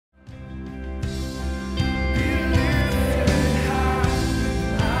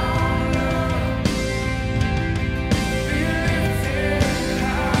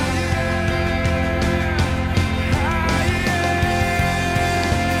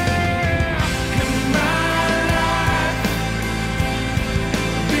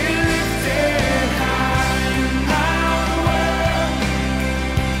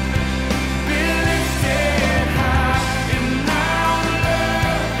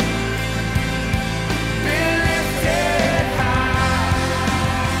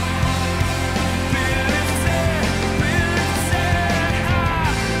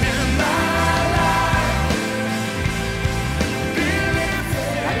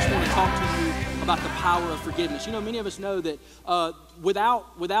power of forgiveness. You know, many of us know that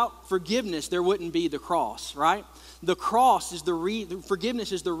without forgiveness, there wouldn't be the cross, right? The cross is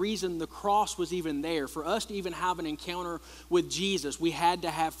forgiveness is the reason the cross was even there. For us to even have an encounter with Jesus, we had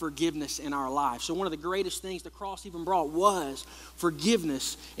to have forgiveness in our life. So one of the greatest things the cross even brought was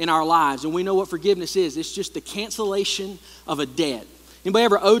forgiveness in our lives. And we know what forgiveness is. It's just the cancellation of a debt. Anybody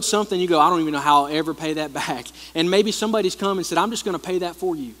ever owed something, you go, I don't even know how I'll ever pay that back. And maybe somebody's come and said, I'm just going to pay that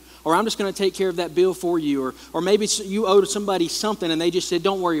for you. Or I'm just going to take care of that bill for you. Or maybe you owed somebody something and they just said,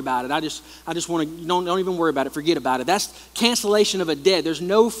 don't worry about it. I just want to, don't even worry about it. Forget about it. That's cancellation of a debt. There's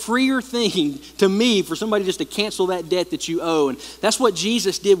no freer thing to me for somebody just to cancel that debt that you owe. And that's what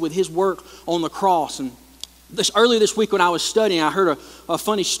Jesus did with his work on the cross. And earlier this week when I was studying, I heard a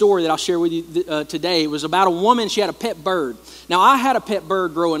funny story that I'll share with you today. It was about a woman. She had a pet bird. Now, I had a pet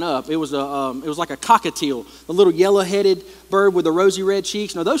bird growing up. It was like a cockatiel, the little yellow-headed bird with the rosy red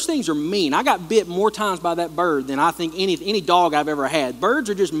cheeks. Now, those things are mean. I got bit more times by that bird than I think any dog I've ever had. Birds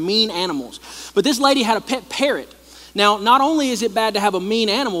are just mean animals. But this lady had a pet parrot. Now, not only is it bad to have a mean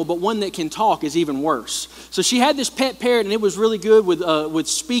animal, but one that can talk is even worse. So she had this pet parrot, and it was really good with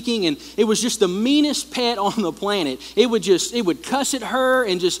speaking, and it was just the meanest pet on the planet. It would cuss at her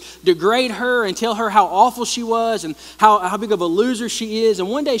and just degrade her and tell her how awful she was and how big of a loser she is. And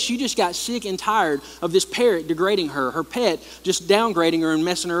one day she just got sick and tired of this parrot degrading her pet just downgrading her and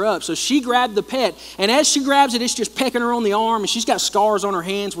messing her up. So she grabbed the pet, and as she grabs it, it's just pecking her on the arm, and she's got scars on her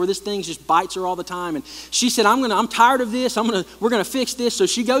hands where this thing just bites her all the time. And she said, I'm tired of this. We're gonna fix this. So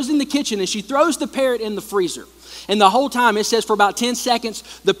she goes in the kitchen and she throws the parrot in the freezer. And the whole time, it says for about 10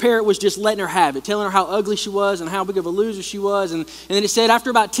 seconds, the parrot was just letting her have it, telling her how ugly she was and how big of a loser she was. And then it said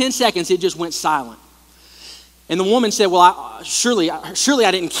after about 10 seconds, it just went silent. And the woman said, well, surely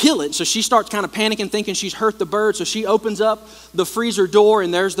I didn't kill it. So she starts kind of panicking, thinking she's hurt the bird. So she opens up the freezer door,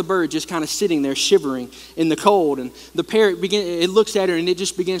 and there's the bird just kind of sitting there shivering in the cold. And the parrot it looks at her, and it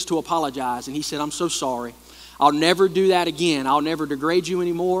just begins to apologize. And he said, I'm so sorry. I'll never do that again. I'll never degrade you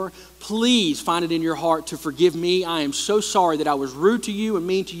anymore. Please find it in your heart to forgive me. I am so sorry that I was rude to you and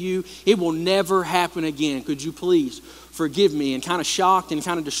mean to you. It will never happen again. Could you please forgive me? And kind of shocked and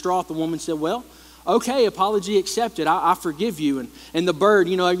kind of distraught, the woman said, well, okay, apology accepted. I forgive you. And the bird,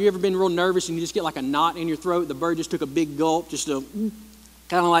 have you ever been real nervous and you just get like a knot in your throat? The bird just took a big gulp, just kind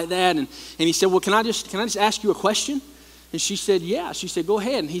of like that. And he said, well, can I just ask you a question? And she said, yeah. She said, go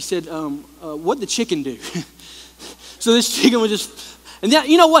ahead. And he said, what'd the chicken do? So this chicken was just, and that,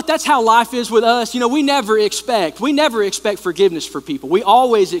 you know what? That's how life is with us. We never expect forgiveness for people. We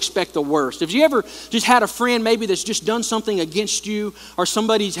always expect the worst. Have you ever just had a friend maybe that's just done something against you, or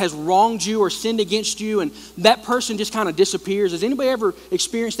somebody has wronged you or sinned against you, and that person just kind of disappears? Has anybody ever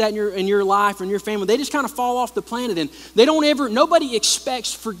experienced that in your life or in your family? They just kind of fall off the planet, and nobody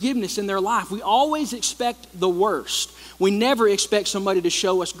expects forgiveness in their life. We always expect the worst. We never expect somebody to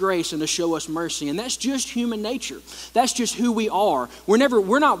show us grace and to show us mercy. And that's just human nature. That's just who we are. We're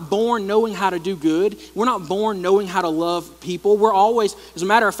not born knowing how to do good. We're not born knowing how to love people. We're always, as a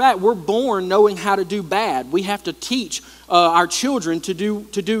matter of fact, we're born knowing how to do bad. We have to teach our children to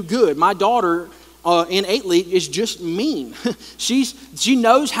do good. My daughter innately is just mean. She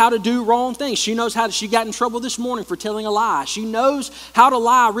knows how to do wrong things. She got in trouble this morning for telling a lie. She knows how to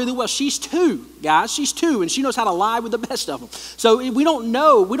lie really well. She's 2, guys. She's 2, and she knows how to lie with the best of them. So we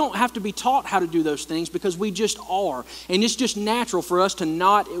don't have to be taught how to do those things because we just are. And it's just natural for us to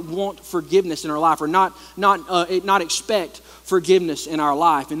not want forgiveness in our life or not expect forgiveness in our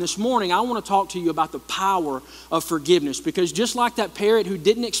life. And this morning, I want to talk to you about the power of forgiveness, because just like that parrot who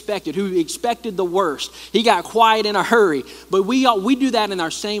didn't expect it, who expected the worst, he got quiet in a hurry. But we do that in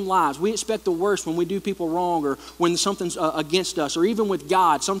our same lives. We expect the worst when we do people wrong or when something's against us, or even with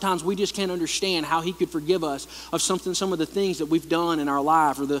God. Sometimes we just can't understand how he could forgive us of some of the things that we've done in our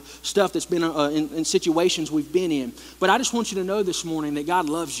life, or the stuff that's been in situations we've been in. But I just want you to know this morning that God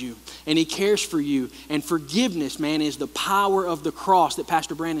loves you and he cares for you. And forgiveness, man, is the power of the cross that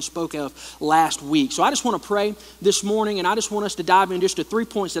Pastor Brandon spoke of last week. So I just want to pray this morning, and I just want us to dive in just to 3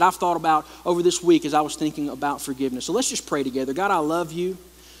 points that I've thought about over this week as I was thinking about forgiveness. So let's just pray together. God, I love you.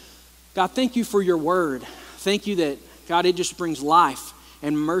 God, thank you for your word. Thank you that, God, it just brings life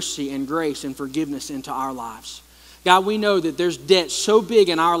and mercy and grace and forgiveness into our lives. God, we know that there's debt so big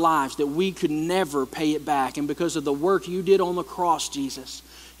in our lives that we could never pay it back. And because of the work you did on the cross, Jesus,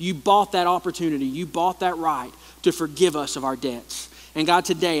 you bought that opportunity. You bought that right to forgive us of our debts. And God,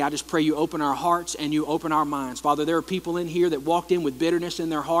 today, I just pray you open our hearts and you open our minds. Father, there are people in here that walked in with bitterness in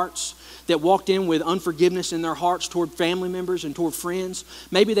their hearts, that walked in with unforgiveness in their hearts toward family members and toward friends.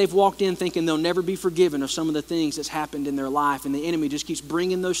 Maybe they've walked in thinking they'll never be forgiven of some of the things that's happened in their life, and the enemy just keeps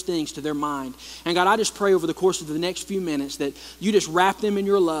bringing those things to their mind. And God, I just pray over the course of the next few minutes that you just wrap them in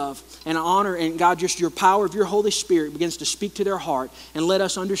your love and honor, and God, just your power of your Holy Spirit begins to speak to their heart, and let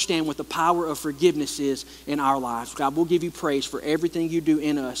us understand what the power of forgiveness is in our lives. God, we'll give you praise for everything you do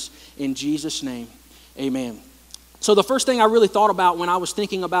in us. In Jesus' name, amen. So the first thing I really thought about when I was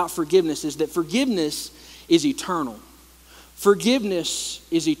thinking about forgiveness is that forgiveness is eternal. Forgiveness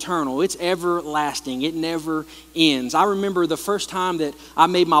is eternal. It's everlasting. It never ends. I remember the first time that I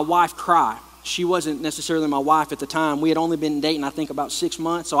made my wife cry. She wasn't necessarily my wife at the time. We had only been dating, I think, about 6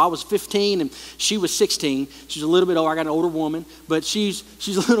 months. So I was 15 and she was 16. She's a little bit older. I got an older woman, but she's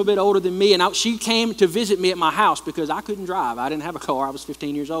a little bit older than me. And she came to visit me at my house because I couldn't drive. I didn't have a car. I was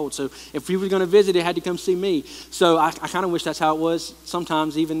 15 years old. So if we were going to visit, it had to come see me. So I kind of wish that's how it was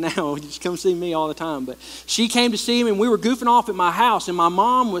sometimes, even now. Just come see me all the time. But she came to see me, and we were goofing off at my house. And my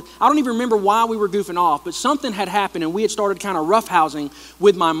mom was, I don't even remember why we were goofing off, but something had happened, and we had started kind of roughhousing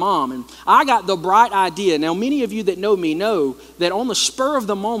with my mom. And I got the bright idea. Now, many of you that know me know that on the spur of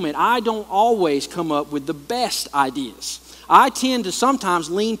the moment, I don't always come up with the best ideas. I tend to sometimes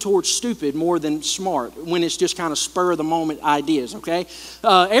lean towards stupid more than smart when it's just kind of spur of the moment ideas, okay?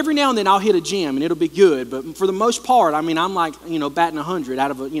 Every now and then I'll hit a gem and it'll be good, but for the most part, I mean, I'm like, batting 100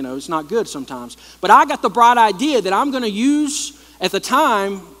 out of a, it's not good sometimes. But I got the bright idea that I'm going to use, at the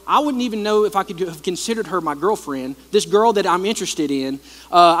time, I wouldn't even know if I could have considered her my girlfriend, this girl that I'm interested in.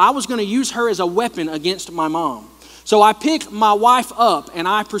 I was going to use her as a weapon against my mom. So I pick my wife up and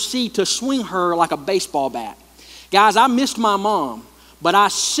I proceed to swing her like a baseball bat. Guys, I missed my mom, but I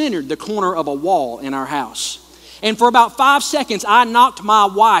centered the corner of a wall in our house. And for about 5 seconds, I knocked my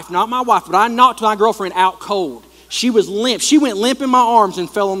wife, not my wife, but I knocked my girlfriend out cold. She was limp. She went limp in my arms and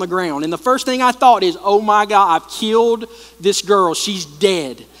fell on the ground. And the first thing I thought is, oh my God, I've killed this girl. She's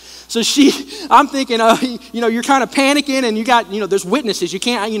dead. So I'm thinking, you're kind of panicking and you got, there's witnesses. You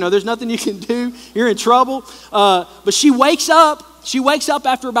can't, there's nothing you can do. You're in trouble. But she wakes up. She wakes up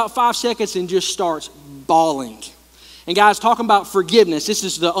after about 5 seconds and just starts bawling. And guys, talking about forgiveness, this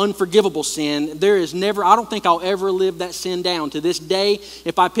is the unforgivable sin. I don't think I'll ever live that sin down. To this day,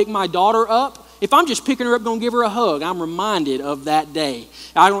 if I pick my daughter up, if I'm just picking her up, going to give her a hug, I'm reminded of that day.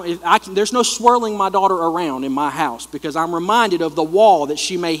 There's no swirling my daughter around in my house because I'm reminded of the wall that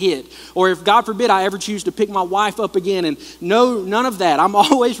she may hit. Or if, God forbid, I ever choose to pick my wife up again, and none of that. I'm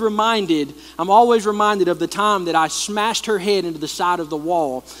always reminded of the time that I smashed her head into the side of the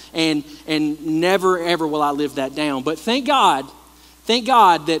wall, and never, ever will I live that down. But thank God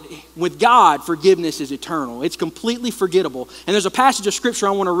that with God, forgiveness is eternal. It's completely forgettable. And there's a passage of scripture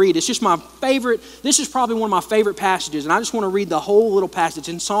I want to read. It's just my favorite. This is probably one of my favorite passages. And I just want to read the whole little passage.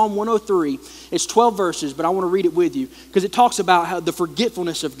 In Psalm 103, it's 12 verses, but I want to read it with you because it talks about how the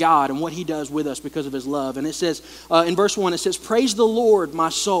forgetfulness of God and what he does with us because of his love. And it says, in verse 1, it says, "Praise the Lord, my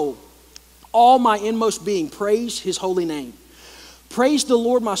soul. All my inmost being, praise his holy name. Praise the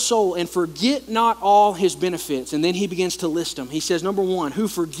Lord, my soul, and forget not all his benefits." And then he begins to list them. He says, number 1, who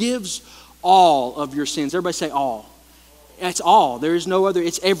forgives all of your sins. Everybody say all. That's all. There is no other.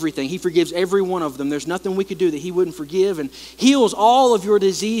 It's everything. He forgives every one of them. There's nothing we could do that he wouldn't forgive. And heals all of your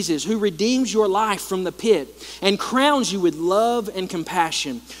diseases, who redeems your life from the pit and crowns you with love and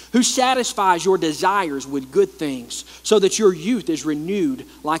compassion, who satisfies your desires with good things so that your youth is renewed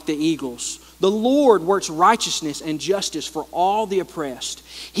like the eagles. The Lord works righteousness and justice for all the oppressed.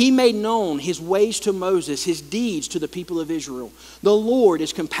 He made known his ways to Moses, his deeds to the people of Israel. The Lord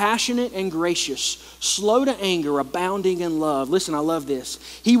is compassionate and gracious, slow to anger, abounding in love. Listen, I love this.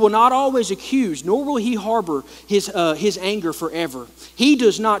 He will not always accuse, nor will he harbor his anger forever. He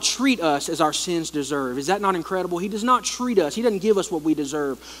does not treat us as our sins deserve. Is that not incredible? He does not treat us. He doesn't give us what we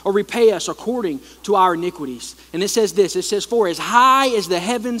deserve or repay us according to our iniquities. And it says this, it says, "For as high as the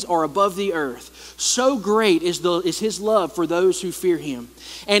heavens are above the earth, so great is his love for those who fear him.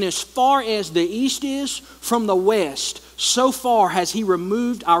 And as far as the east is from the west, so far has he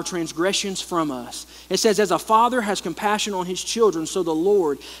removed our transgressions from us." It says, "As a father has compassion on his children, so the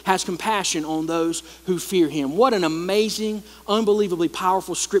Lord has compassion on those who fear him." What an amazing, unbelievably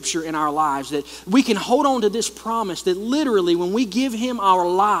powerful scripture in our lives, that we can hold on to this promise that literally when we give him our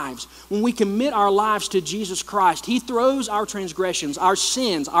lives, when we commit our lives to Jesus Christ, he throws our transgressions, our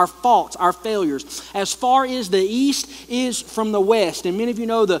sins, our faults, our failures, as far as the east is from the west. And many of you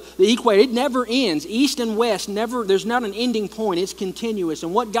know the equator, it never ends. East and west, there's not an ending point. It's continuous.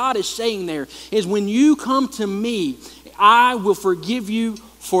 And what God is saying there is, when you come to me, I will forgive you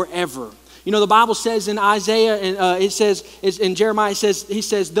forever. You know, the Bible says in Isaiah, and it says in Jeremiah, he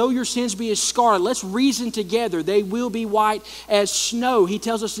says, though your sins be as scarlet, let's reason together. They will be white as snow. He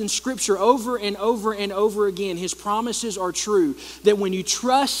tells us in Scripture over and over and over again, his promises are true. That when you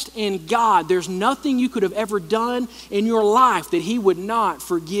trust in God, there's nothing you could have ever done in your life that he would not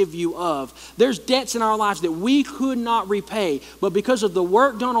forgive you of. There's debts in our lives that we could not repay, but because of the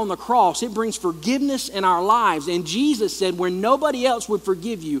work done on the cross, it brings forgiveness in our lives. And Jesus said, where nobody else would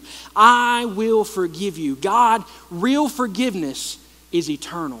forgive you, I will forgive you. God, real forgiveness is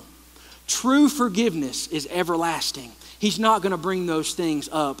eternal. True forgiveness is everlasting. He's not going to bring those things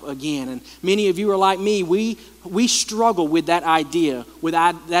up again. And many of you are like me. We struggle with that idea, with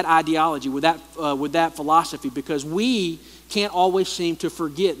that ideology, with that philosophy, because we can't always seem to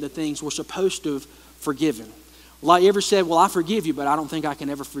forget the things we're supposed to have forgiven. Like you ever said, well, I forgive you, but I don't think I can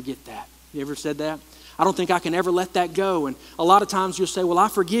ever forget that. You ever said that? I don't think I can ever let that go. And a lot of times you'll say, well, I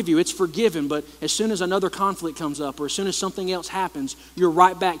forgive you. It's forgiven. But as soon as another conflict comes up or as soon as something else happens, you're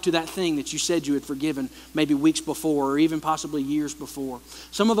right back to that thing that you said you had forgiven maybe weeks before or even possibly years before.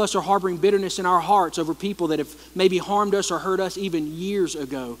 Some of us are harboring bitterness in our hearts over people that have maybe harmed us or hurt us even years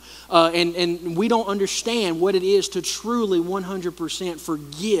ago. And we don't understand what it is to truly 100%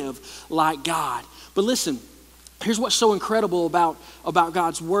 forgive like God. But listen, here's what's so incredible about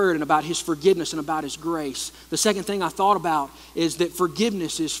God's word and about his forgiveness and about his grace. The second thing I thought about is that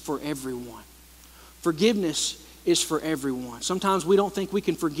forgiveness is for everyone. Forgiveness is for everyone. Sometimes we don't think we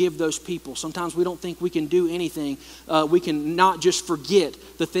can forgive those people. Sometimes we don't think we can do anything. We can not just forget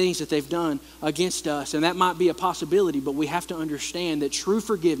the things that they've done against us. And that might be a possibility, but we have to understand that true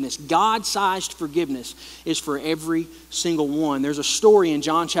forgiveness, God-sized forgiveness, is for every single one. There's a story in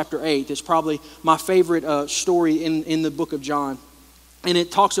John chapter 8 that's probably my favorite story in the book of John. And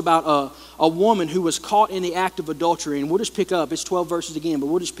it talks about a woman who was caught in the act of adultery. And we'll just pick up, it's 12 verses again, but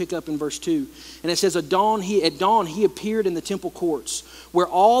we'll just pick up in verse 2. And it says, at dawn he appeared in the temple courts where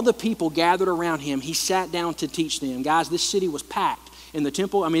all the people gathered around him. He sat down to teach them. Guys, this city was packed. In the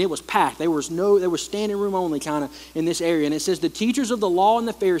temple, I mean, it was packed. There was standing room only kind of in this area. And it says the teachers of the law and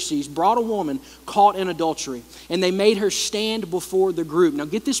the Pharisees brought a woman caught in adultery, and they made her stand before the group. Now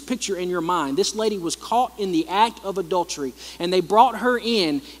get this picture in your mind. This lady was caught in the act of adultery, and they brought her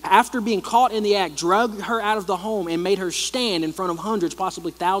in after being caught in the act, dragged her out of the home, and made her stand in front of hundreds,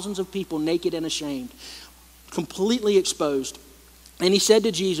 possibly thousands of people, naked and ashamed, completely exposed. And he said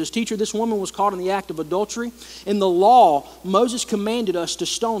to Jesus, teacher, this woman was caught in the act of adultery. In the law, Moses commanded us to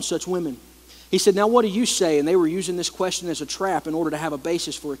stone such women. He said, now what do you say? And they were using this question as a trap in order to have a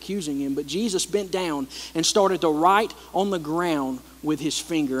basis for accusing him. But Jesus bent down and started to write on the ground with his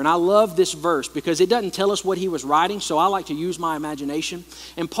finger. And I love this verse because it doesn't tell us what he was writing, so I like to use my imagination.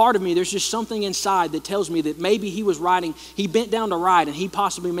 And part of me, there's just something inside that tells me that maybe he was writing, he bent down to write, and he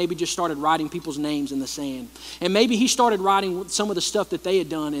possibly maybe just started writing people's names in the sand. And maybe he started writing some of the stuff that they had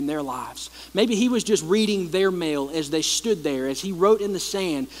done in their lives. Maybe he was just reading their mail as they stood there, as he wrote in the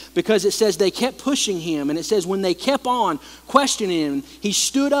sand, because it says they kept pushing him. And it says when they kept on questioning him, he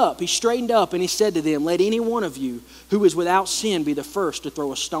stood up, he straightened up, and he said to them, let any one of you who is without sin be the first to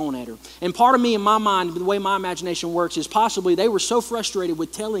throw a stone at her. And part of me in my mind, the way my imagination works, is possibly they were so frustrated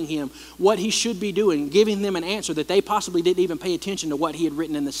with telling him what he should be doing, giving them an answer, that they possibly didn't even pay attention to what he had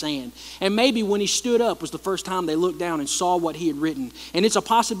written in the sand. And maybe when he stood up was the first time they looked down and saw what he had written. And it's a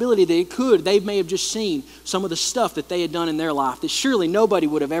possibility that they may have just seen some of the stuff that they had done in their life that surely nobody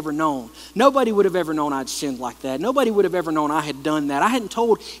would have ever known. Nobody would have ever known I'd sinned like that. Nobody would have ever known I had done that. I hadn't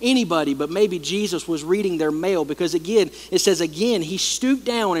told anybody, but maybe Jesus was reading their mail, because again, it says again, he stooped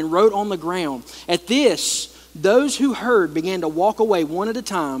down and wrote on the ground. At this, those who heard began to walk away one at a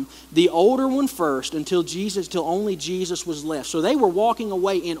time, the older one first, until only Jesus was left. So they were walking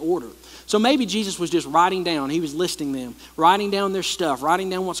away in order. So maybe Jesus was just writing down, he was listing them, writing down their stuff, writing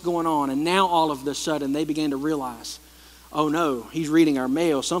down what's going on. And now all of a sudden they began to realize, oh no, he's reading our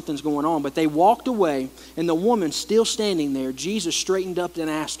mail, something's going on. But they walked away, and the woman still standing there, Jesus straightened up and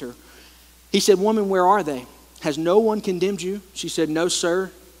asked her. He said, woman, where are they? Has no one condemned you? She said, no,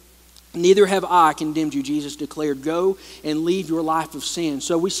 sir. Neither have I condemned you, Jesus declared. Go and leave your life of sin.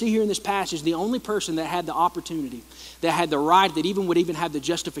 So we see here in this passage, the only person that had the opportunity, that had the right, that would even have the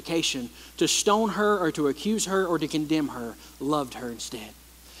justification to stone her or to accuse her or to condemn her, loved her instead.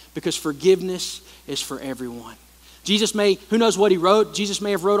 Because forgiveness is for everyone. Jesus who knows what he wrote? Jesus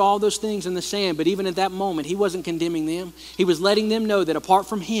may have wrote all those things in the sand, but even at that moment, he wasn't condemning them. He was letting them know that apart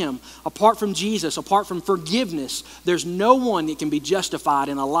from him, apart from Jesus, apart from forgiveness, there's no one that can be justified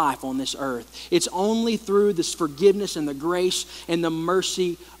in a life on this earth. It's only through this forgiveness and the grace and the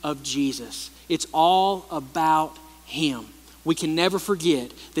mercy of Jesus. It's all about him. We can never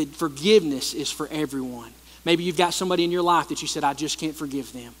forget that forgiveness is for everyone. Maybe you've got somebody in your life that you said, I just can't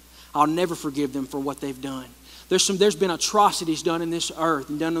forgive them. I'll never forgive them for what they've done. There's been atrocities done in this earth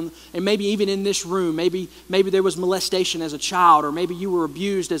and maybe even in this room. Maybe there was molestation as a child, or maybe you were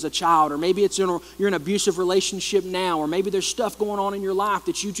abused as a child, or maybe you're in an abusive relationship now, or maybe there's stuff going on in your life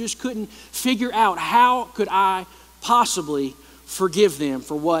that you just couldn't figure out. How could I possibly forgive them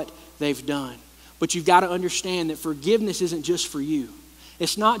for what they've done? But you've got to understand that forgiveness isn't just for you.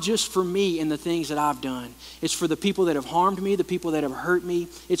 It's not just for me and the things that I've done. It's for the people that have harmed me, the people that have hurt me.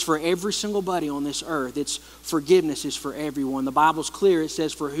 It's for every single buddy on this earth. Forgiveness is for everyone. The Bible's clear. It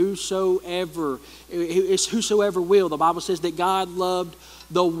says, for whosoever will. The Bible says that God loved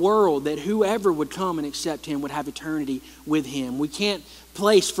the world, that whoever would come and accept him would have eternity with him. We can't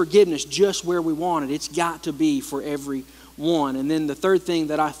place forgiveness just where we want it. It's got to be for everyone. And then the third thing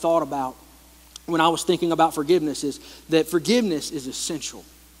that I thought about when I was thinking about forgiveness is that forgiveness is essential.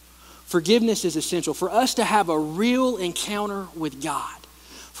 Forgiveness is essential for us to have a real encounter with God,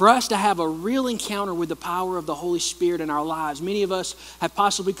 for us to have a real encounter with the power of the Holy Spirit in our lives. Many of us have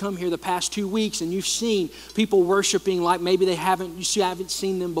possibly come here the past 2 weeks and you've seen people worshiping like maybe you haven't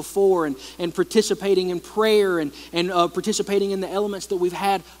seen them before, and participating in prayer and participating in the elements that we've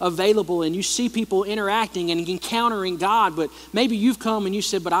had available, and you see people interacting and encountering God, but maybe you've come and you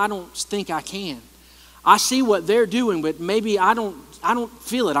said, but I don't think I can. I see what they're doing, but maybe I don't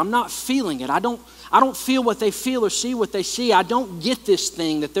feel it. I'm not feeling it. I don't feel what they feel or see what they see. I don't get this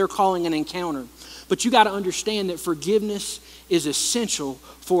thing that they're calling an encounter. But you got to understand that forgiveness is essential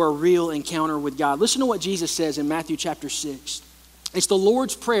for a real encounter with God. Listen to what Jesus says in Matthew chapter 6. It's the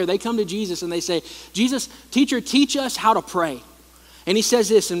Lord's Prayer. They come to Jesus and they say, Jesus, teacher, teach us how to pray. And he says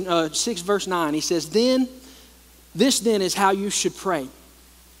this in 6 verse 9. He says, this then is how you should pray.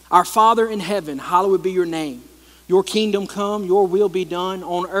 Our Father in heaven, hallowed be your name. Your kingdom come, your will be done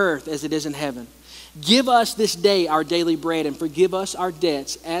on earth as it is in heaven. Give us this day our daily bread, and forgive us our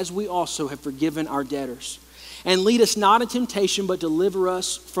debts as we also have forgiven our debtors. And lead us not into temptation, but deliver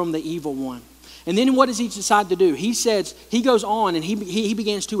us from the evil one. And then what does he decide to do? He goes on and he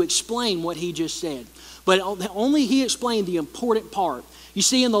begins to explain what he just said. But only he explained the important part. You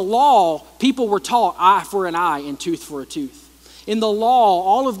see, in the law, people were taught eye for an eye and tooth for a tooth. In the law,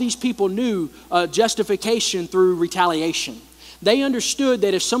 all of these people knew justification through retaliation. They understood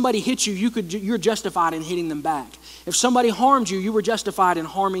that if somebody hit you, you're justified in hitting them back. If somebody harmed you, you were justified in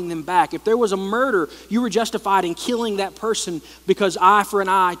harming them back. If there was a murder, you were justified in killing that person because eye for an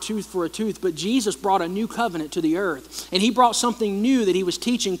eye, tooth for a tooth. But Jesus brought a new covenant to the earth. And he brought something new that he was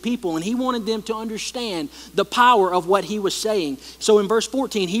teaching people. And he wanted them to understand the power of what he was saying. So in verse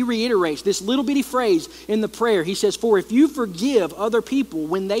 14, he reiterates this little bitty phrase in the prayer. He says, for if you forgive other people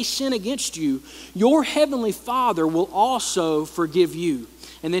when they sin against you, your heavenly Father will also forgive you.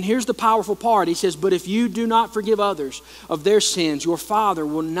 And then here's the powerful part. He says, but if you do not forgive others of their sins, your Father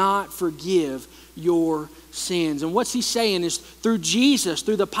will not forgive your sins. And what's he saying is through Jesus,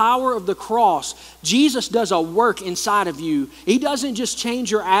 through the power of the cross, Jesus does a work inside of you. He doesn't just change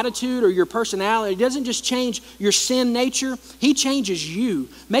your attitude or your personality. He doesn't just change your sin nature. He changes you.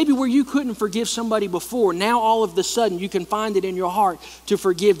 Maybe where you couldn't forgive somebody before, now all of a sudden you can find it in your heart to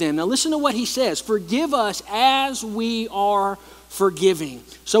forgive them. Now listen to what he says. Forgive us as we are forgiving.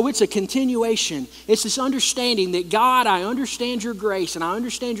 So it's a continuation. It's this understanding that God, I understand your grace and I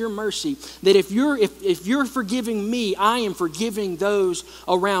understand your mercy, that if you're forgiving me, I am forgiving those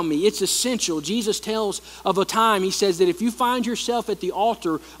around me. It's essential. Jesus tells of a time, he says that if you find yourself at the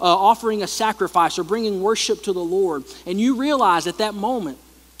altar offering a sacrifice or bringing worship to the Lord, and you realize at that moment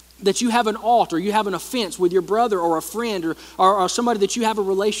that you have an altar, you have an offense with your brother or a friend or somebody that you have a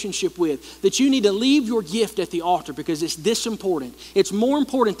relationship with, that you need to leave your gift at the altar because it's this important. It's more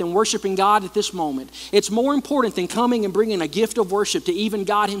important than worshiping God at this moment. It's more important than coming and bringing a gift of worship to even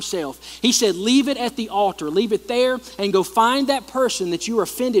God himself. He said, leave it at the altar, leave it there, and go find that person that you're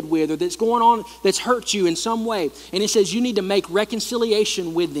offended with or that's going on, that's hurt you in some way. And it says you need to make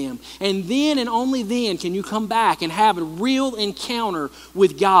reconciliation with them. And then and only then can you come back and have a real encounter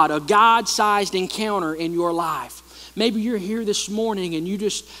with God, a God-sized encounter in your life. Maybe you're here this morning and you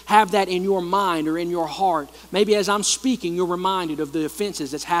just have that in your mind or in your heart. Maybe as I'm speaking, you're reminded of the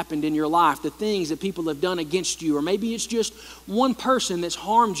offenses that's happened in your life, the things that people have done against you, or maybe it's just one person that's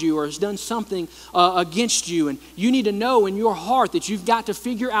harmed you or has done something against you, and you need to know in your heart that you've got to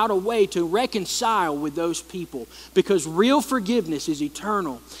figure out a way to reconcile with those people, because real forgiveness is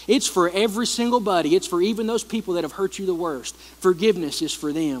eternal. It's for every single buddy. It's for even those people that have hurt you the worst. Forgiveness is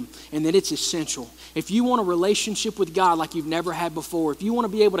for them, and that it's essential. If you want a relationship with with God like you've never had before, if you want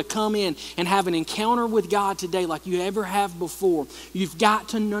to be able to come in and have an encounter with God today like you ever have before, you've got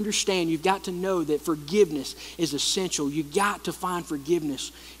to understand, you've got to know that forgiveness is essential. You've got to find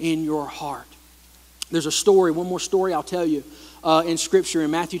forgiveness in your heart. There's a story, one more story I'll tell you in Scripture.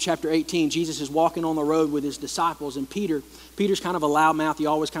 In Matthew chapter 18, Jesus is walking on the road with his disciples, and Peter's kind of a loudmouth. He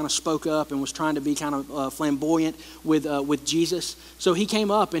always kind of spoke up and was trying to be kind of flamboyant with Jesus. So he came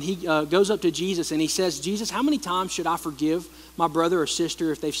up and he goes up to Jesus and he says, Jesus, how many times should I forgive my brother or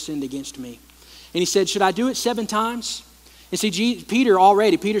sister if they've sinned against me? And he said, should I do it 7 times? And see,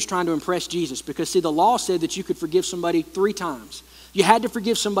 Peter's trying to impress Jesus because, see, the law said that you could forgive somebody 3 times. You had to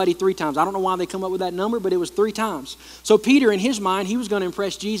forgive somebody 3 times. I don't know why they come up with that number, but it was 3 times. So Peter, in his mind, he was going to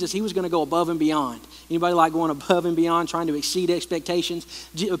impress Jesus. He was going to go above and beyond. Anybody like going above and beyond, trying to exceed expectations?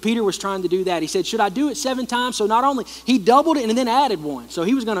 Peter was trying to do that. He said, should I do it 7 times? So not only, he doubled it and then added 1. So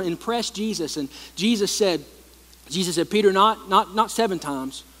he was going to impress Jesus. And Jesus said, Peter, not 7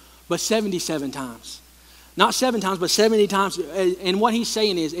 times, but 77 times. Not 7 times, but 70 times. And what he's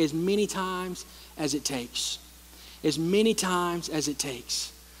saying is as many times as it takes. As many times as it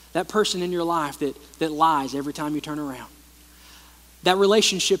takes. That person in your life that lies every time you turn around. That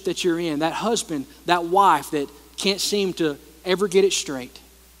relationship that you're in, that husband, that wife that can't seem to ever get it straight.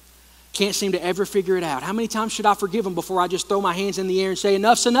 Can't seem to ever figure it out. How many times should I forgive them before I just throw my hands in the air and say,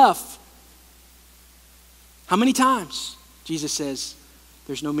 enough's enough? How many times? Jesus says,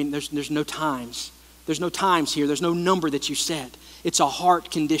 there's no times. There's no times here. There's no number that you said. It's a heart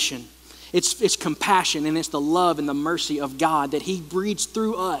condition. It's compassion, and it's the love and the mercy of God that he breeds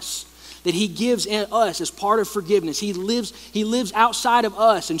through us, that he gives in us as part of forgiveness. He lives outside of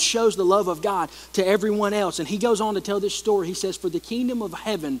us and shows the love of God to everyone else. And he goes on to tell this story. He says, for the kingdom of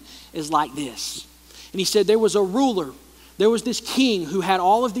heaven is like this. And he said, there was a ruler. There was this king who had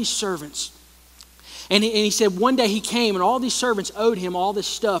all of these servants. And he said one day he came and all these servants owed him all this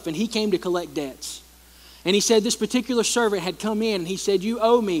stuff, and he came to collect debts. And he said this particular servant had come in and he said, you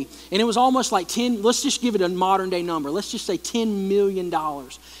owe me. And it was almost like let's just give it a modern day number. Let's just say $10 million.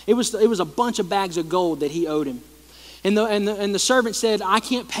 It was a bunch of bags of gold that he owed him. And the servant said, I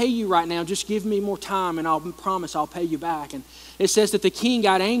can't pay you right now. Just give me more time and I'll promise I'll pay you back. And it says that the king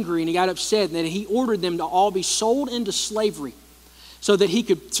got angry and he got upset and that he ordered them to all be sold into slavery so that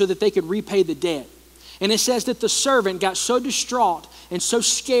they could repay the debt. And it says that the servant got so distraught and so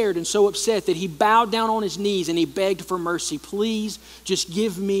scared and so upset that he bowed down on his knees and he begged for mercy. Please just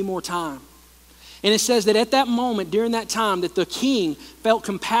give me more time. And it says that at that moment, during that time, that the king felt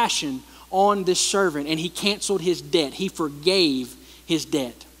compassion on this servant and he canceled his debt. He forgave his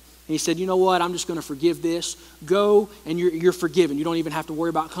debt. And he said, you know what? I'm just going to forgive this. Go and you're forgiven. You don't even have to worry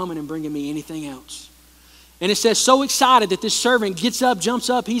about coming and bringing me anything else. And it says, so excited that this servant gets up, jumps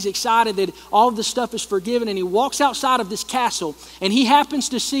up. He's excited that all of this stuff is forgiven. And he walks outside of this castle and he happens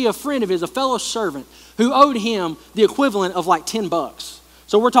to see a friend of his, a fellow servant, who owed him the equivalent of like $10.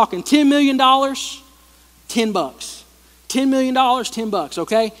 So we're talking $10 million, $10. $10 million, $10,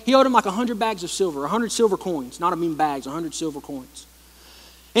 okay? He owed him like 100 bags of silver, 100 silver coins. Not bags, 100 silver coins.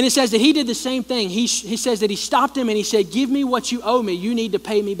 And it says that he did the same thing. He says that he stopped him and he said, give me what you owe me. You need to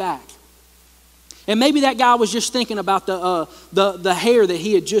pay me back. And maybe that guy was just thinking about the hair that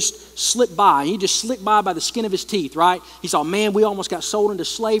he had just slipped by. He just slipped by the skin of his teeth, right? He saw, man, we almost got sold into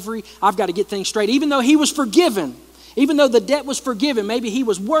slavery. I've got to get things straight. Even though he was forgiven, even though the debt was forgiven, maybe he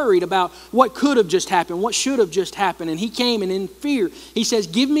was worried about what could have just happened, what should have just happened. And he came and in fear, he says,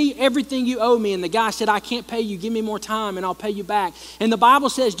 give me everything you owe me. And the guy said, I can't pay you. Give me more time and I'll pay you back. And the Bible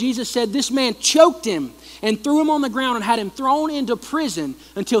says, Jesus said, this man choked him and threw him on the ground and had him thrown into prison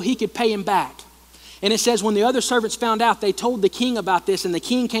until he could pay him back. And it says when the other servants found out, they told the king about this, and the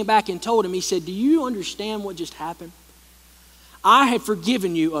king came back and told him, he said, do you understand what just happened? I had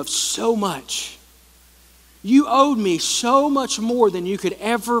forgiven you of so much. You owed me so much more than you could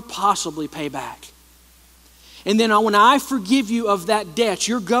ever possibly pay back. And then when I forgive you of that debt,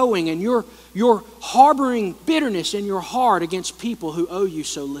 you're going and you're harboring bitterness in your heart against people who owe you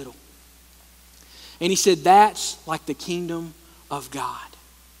so little. And he said, that's like the kingdom of God.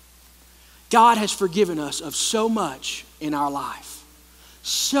 God has forgiven us of so much in our life.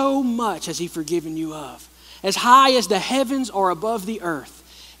 So much has he forgiven you of. As high as the heavens are above the earth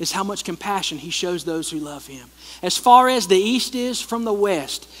is how much compassion he shows those who love him. As far as the east is from the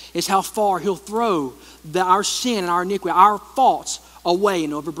west is how far he'll throw our sin and our iniquity, our faults away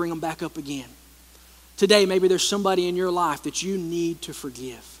and never bring them back up again. Today, maybe there's somebody in your life that you need to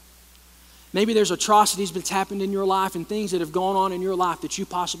forgive. Maybe there's atrocities that's happened in your life and things that have gone on in your life that you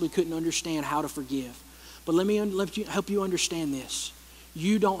possibly couldn't understand how to forgive. But let me help you understand this.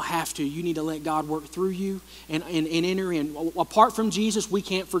 You don't have to. You need to let God work through you and enter in. Apart from Jesus, we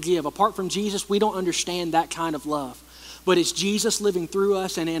can't forgive. Apart from Jesus, we don't understand that kind of love. But it's Jesus living through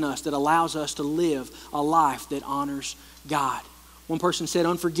us and in us that allows us to live a life that honors God. One person said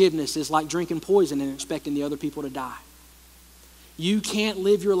unforgiveness is like drinking poison and expecting the other people to die. You can't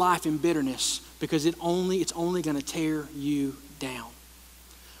live your life in bitterness because it's only going to tear you down.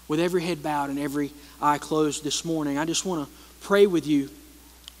 With every head bowed and every eye closed this morning, I just want to pray with you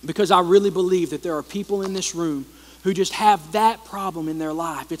because I really believe that there are people in this room who just have that problem in their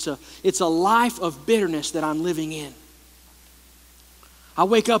life. It's a life of bitterness that I'm living in. I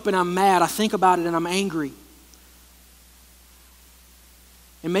wake up and I'm mad. I think about it and I'm angry.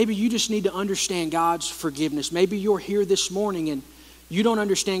 And maybe you just need to understand God's forgiveness. Maybe you're here this morning and you don't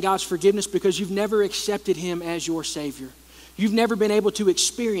understand God's forgiveness because you've never accepted Him as your Savior. You've never been able to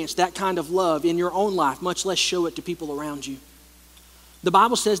experience that kind of love in your own life, much less show it to people around you. The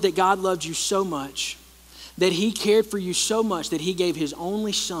Bible says that God loved you so much, that He cared for you so much that He gave His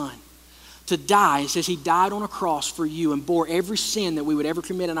only Son to die. It says He died on a cross for you and bore every sin that we would ever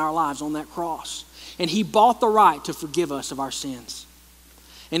commit in our lives on that cross. And He bought the right to forgive us of our sins.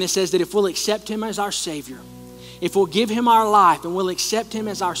 And it says that if we'll accept Him as our Savior, if we'll give Him our life and we'll accept Him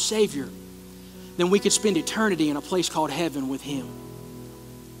as our Savior, then we could spend eternity in a place called heaven with Him.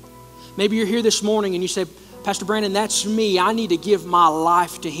 Maybe you're here this morning and you say, Pastor Brandon, that's me. I need to give my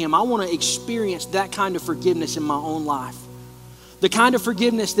life to Him. I want to experience that kind of forgiveness in my own life. The kind of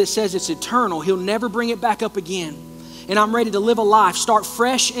forgiveness that says it's eternal. He'll never bring it back up again. And I'm ready to live a life, start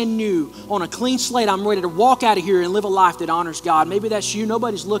fresh and new on a clean slate. I'm ready to walk out of here and live a life that honors God. Maybe that's you.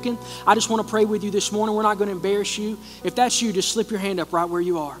 Nobody's looking. I just want to pray with you this morning. We're not going to embarrass you. If that's you, just slip your hand up right where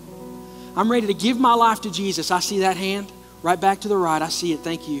you are. I'm ready to give my life to Jesus. I see that hand right back to the right. I see it.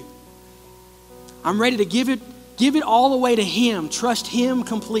 Thank you. I'm ready to give it all the way to Him. Trust Him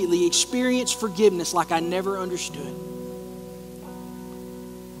completely. Experience forgiveness like I never understood.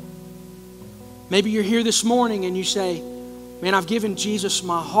 Maybe you're here this morning and you say, man, I've given Jesus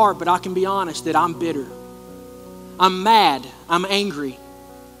my heart, but I can be honest that I'm bitter. I'm mad. I'm angry.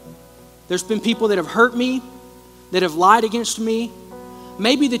 There's been people that have hurt me, that have lied against me.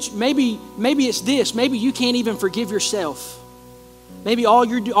 Maybe it's this. Maybe you can't even forgive yourself. Maybe all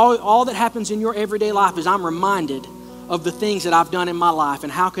that happens in your everyday life is I'm reminded of the things that I've done in my life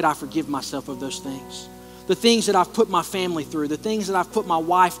and how could I forgive myself of those things. The things that I've put my family through, the things that I've put my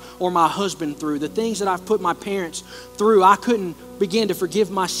wife or my husband through, the things that I've put my parents through. I couldn't begin to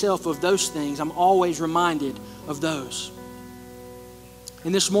forgive myself of those things. I'm always reminded of those.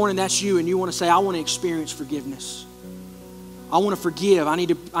 And this morning, that's you, and you want to say, I want to experience forgiveness. I want to forgive. I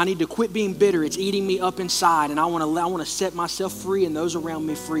need to quit being bitter. It's eating me up inside, and I want to set myself free and those around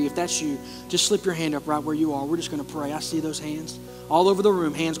me free. If that's you, just slip your hand up right where you are. We're just going to pray. I see those hands all over the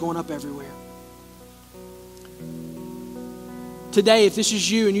room, hands going up everywhere. Today, if this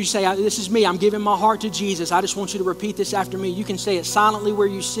is you and you say, this is me, I'm giving my heart to Jesus, I just want you to repeat this after me. You can say it silently where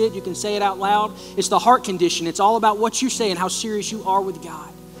you sit. You can say it out loud. It's the heart condition. It's all about what you say and how serious you are with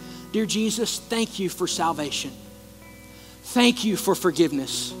God. Dear Jesus, thank you for salvation. Thank you for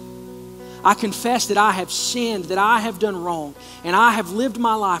forgiveness. I confess that I have sinned, that I have done wrong, and I have lived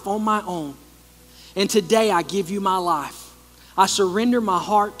my life on my own. And today I give you my life. I surrender my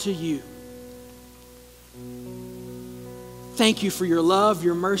heart to you. Thank you for your love,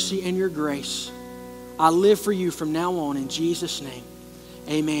 your mercy, and your grace. I live for you from now on in Jesus' name.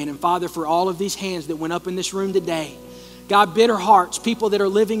 Amen. And Father, for all of these hands that went up in this room today, God, bitter hearts, people that are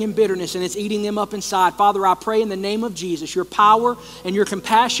living in bitterness and it's eating them up inside. Father, I pray in the name of Jesus, your power and your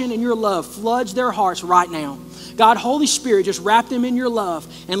compassion and your love floods their hearts right now. God, Holy Spirit, just wrap them in your love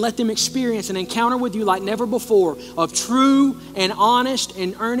and let them experience an encounter with you like never before of true and honest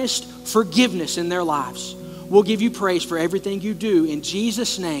and earnest forgiveness in their lives. We'll give you praise for everything you do. In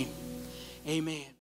Jesus' name, amen.